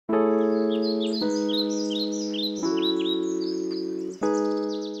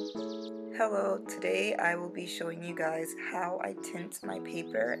Hello, today I will be showing you guys how I tint my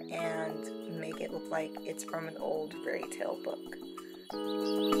paper and make it look like it's from an old fairy tale book.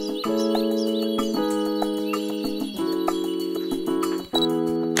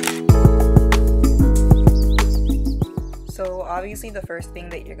 So obviously the first thing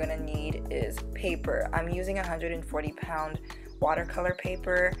that you're going to need is paper. I'm using 140-pound watercolor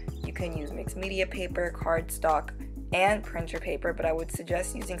paper. You can use mixed media paper, cardstock, and printer paper, but I would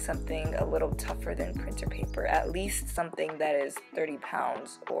suggest using something a little tougher than printer paper, at least something that is 30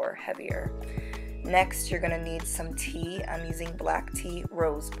 pounds or heavier. Next, you're going to need some tea. I'm using black tea,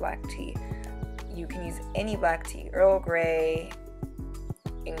 rose black tea. You can use any black tea, Earl Grey,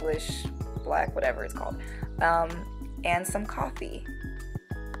 English, black, whatever it's called, and some coffee.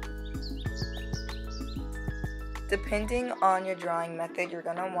 Depending on your drawing method, you're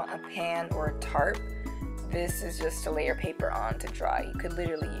going to want a pan or a tarp. This is just to lay your paper on to dry. You could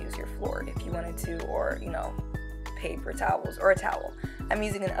literally use your floor if you wanted to, or paper towels or a towel. I'm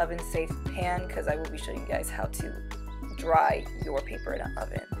using an oven safe pan because I will be showing you guys how to dry your paper in an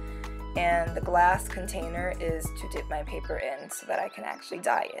oven. And the glass container is to dip my paper in so that I can actually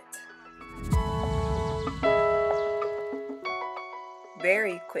dye it.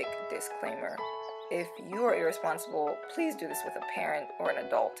 Very quick disclaimer. If you are irresponsible, please do this with a parent or an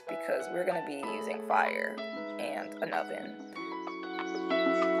adult because we're going to be using fire and an oven.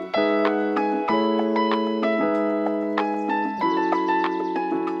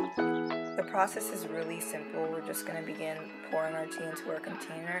 The process is really simple. We're just going to begin pouring our tea into our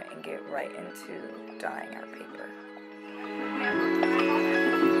container and get right into dyeing our paper.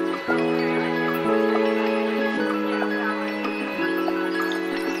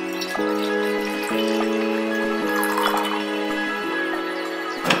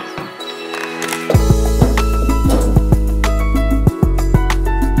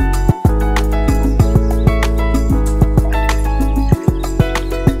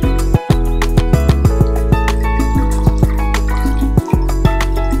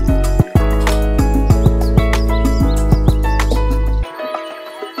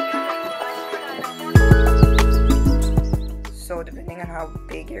 So depending on how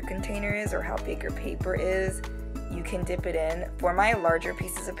big your container is or how big your paper is, you can dip it in. For my larger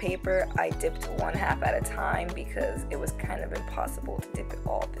pieces of paper, I dipped 1/2 at a time because it was kind of impossible to dip it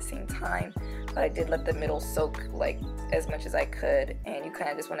all at the same time. But I did let the middle soak like as much as I could, and you kind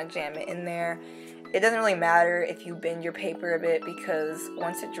of just want to jam it in there. It doesn't really matter if you bend your paper a bit because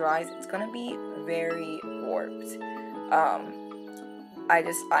once it dries, it's going to be very warped. I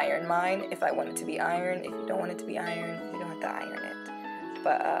just iron mine if I want it to be ironed. If you don't want it to be ironed, you don't have to iron it.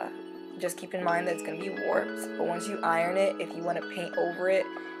 But just keep in mind that it's going to be warped. But once you iron it, if you want to paint over it,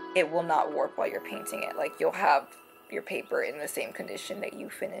 it will not warp while you're painting it. Like, you'll have your paper in the same condition that you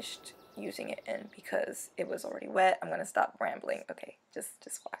finished using it in because it was already wet. I'm going to stop rambling. Okay, just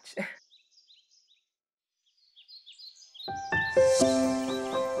watch.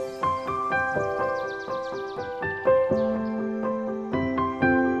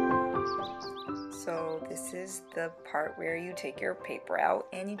 So this is the part where you take your paper out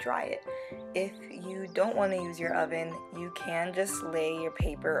and you dry it. If you don't want to use your oven, you can just lay your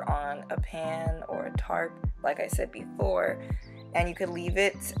paper on a pan or a tarp, like I said before, and you could leave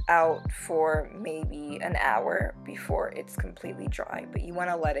it out for maybe an hour before it's completely dry. But you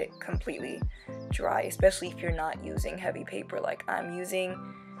want to let it completely dry, especially if you're not using heavy paper like I'm using.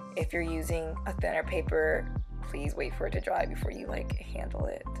 If you're using a thinner paper, please wait for it to dry before you handle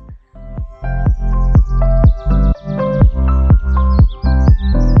it.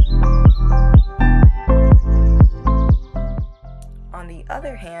 On the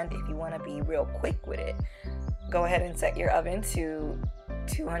other hand, if you want to be real quick with it, go ahead and set your oven to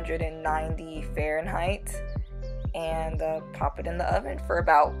 290 Fahrenheit and pop it in the oven for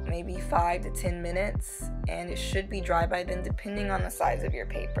about maybe 5 to 10 minutes, and it should be dry by then depending on the size of your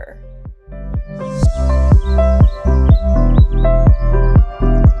paper.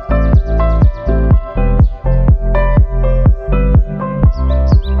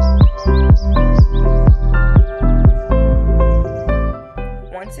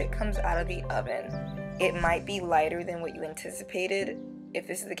 Once it comes out of the oven, it might be lighter than what you anticipated. If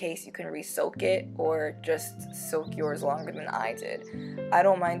this is the case, you can re-soak it or just soak yours longer than I did. I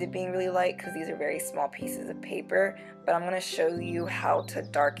don't mind it being really light because these are very small pieces of paper, but I'm going to show you how to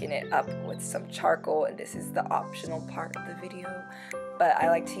darken it up with some charcoal, and this is the optional part of the video. But I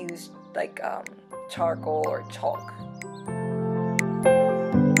like to use charcoal or chalk.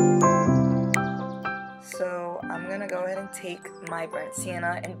 So I'm going to go ahead and take my burnt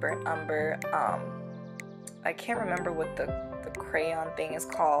sienna and burnt umber. I can't remember what the the crayon thing is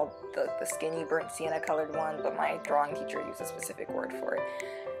called, the skinny burnt sienna colored one, but my drawing teacher used a specific word for it.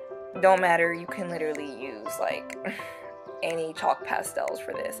 Don't matter, you can literally use like any chalk pastels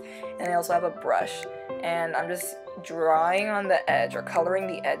for this. And I also have a brush, and I'm just drawing on the edge or coloring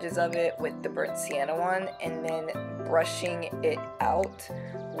the edges of it with the burnt sienna one, and then brushing it out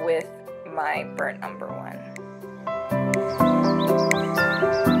with my burnt umber one.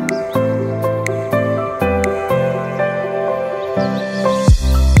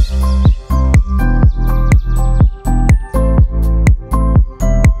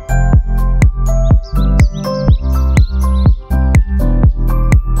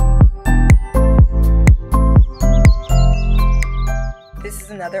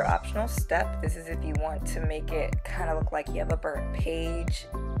 Another optional step. This is if you want to make it kind of look like you have a burnt page.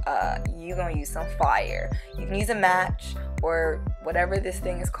 You're gonna use some fire. You can use a match or whatever this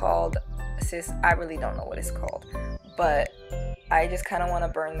thing is called. Sis, I really don't know what it's called, but I just kind of want to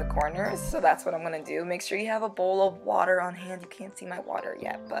burn the corners, so that's what I'm gonna do. Make sure you have a bowl of water on hand. You can't see my water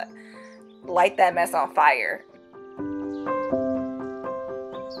yet, but light that mess on fire.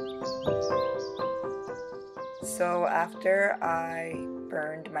 So after I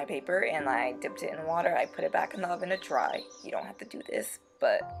burned my paper and I dipped it in water, I put it back in the oven to dry. You don't have to do this,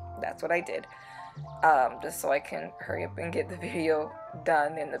 but that's what I did. Just so I can hurry up and get the video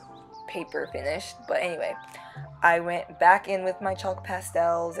done and the paper finished. But anyway, I went back in with my chalk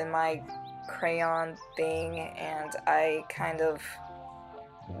pastels and my crayon thing, and I kind of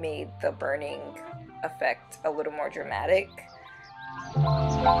made the burning effect a little more dramatic.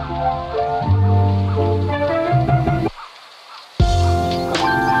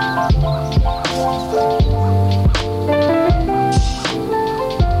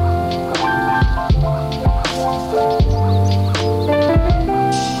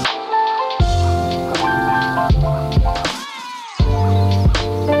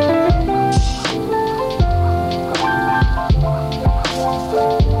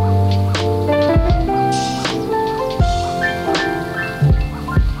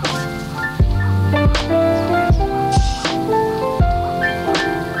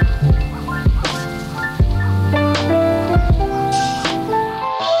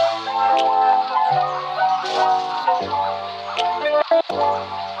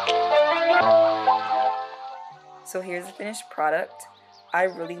 So here's the finished product. I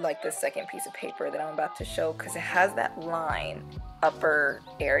really like this second piece of paper that I'm about to show because it has that line upper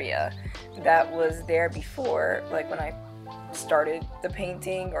area that was there before, like when I started the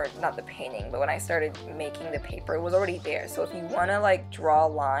painting, or not the painting, but when I started making the paper, it was already there. So if you want to like draw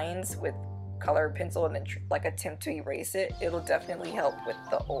lines with colored pencil and then like attempt to erase it, it'll definitely help with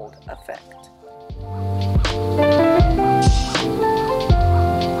the old effect.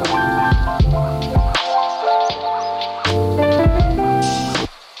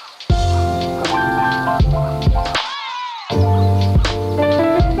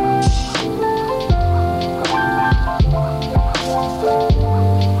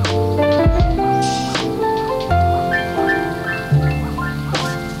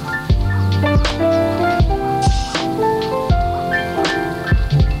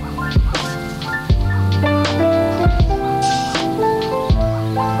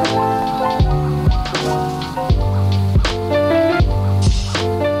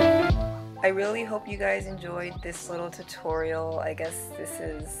 I really hope you guys enjoyed this little tutorial. I guess this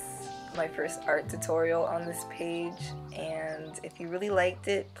is my first art tutorial on this page, and if you really liked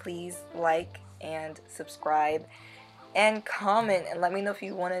it, please like and subscribe and comment and let me know if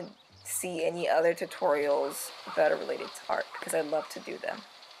you want to see any other tutorials that are related to art, because I'd love to do them.